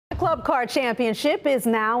Club Car Championship is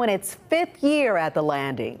now in its 5th year at the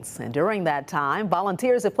Landings. And during that time,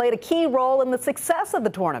 volunteers have played a key role in the success of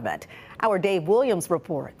the tournament. Our Dave Williams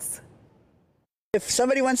reports. If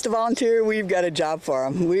somebody wants to volunteer, we've got a job for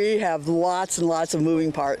them. We have lots and lots of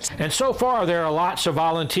moving parts. And so far, there are lots of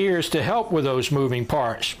volunteers to help with those moving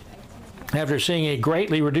parts. After seeing a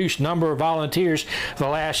greatly reduced number of volunteers the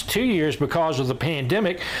last 2 years because of the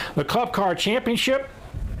pandemic, the Club Car Championship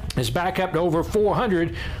is back up to over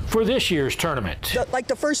 400 for this year's tournament. Like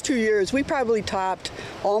the first 2 years, we probably topped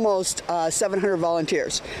almost 700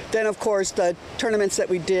 volunteers. Then, of course, the tournaments that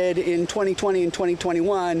we did in 2020 and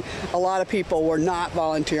 2021, a lot of people were not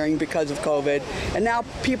volunteering because of COVID. And now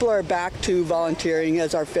people are back to volunteering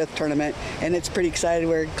as our 5th tournament, and it's pretty exciting.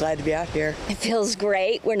 We're glad to be out here. It feels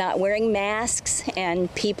great. We're not wearing masks,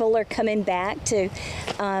 and people are coming back to,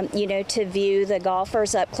 to view the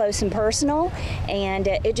golfers up close and personal, and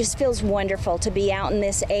it just feels wonderful to be out in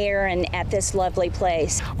this air and at this lovely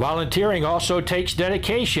place. Volunteering also takes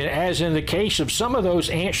dedication, as in the case of some of those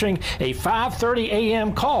answering a 5:30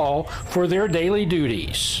 a.m. call for their daily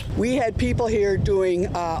duties. We had people here doing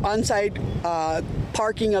on-site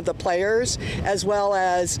parking of the players, as well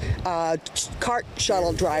as cart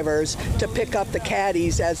shuttle drivers to pick up the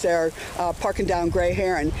caddies as they're parking down Gray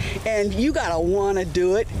Heron. And you gotta want to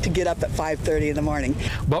do it to get up at 5:30 in the morning.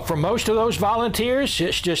 But for most of those volunteers,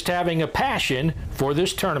 it's just having a passion for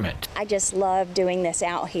this tournament. I just love doing this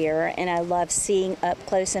out here, and I love seeing up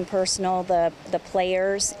close and personal the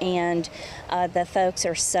players, and the folks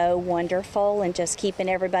are so wonderful, and just keeping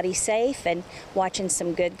everybody safe and watching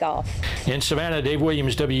some good golf. In Savannah, Dave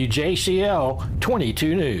Williams, WJCL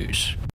 22 News.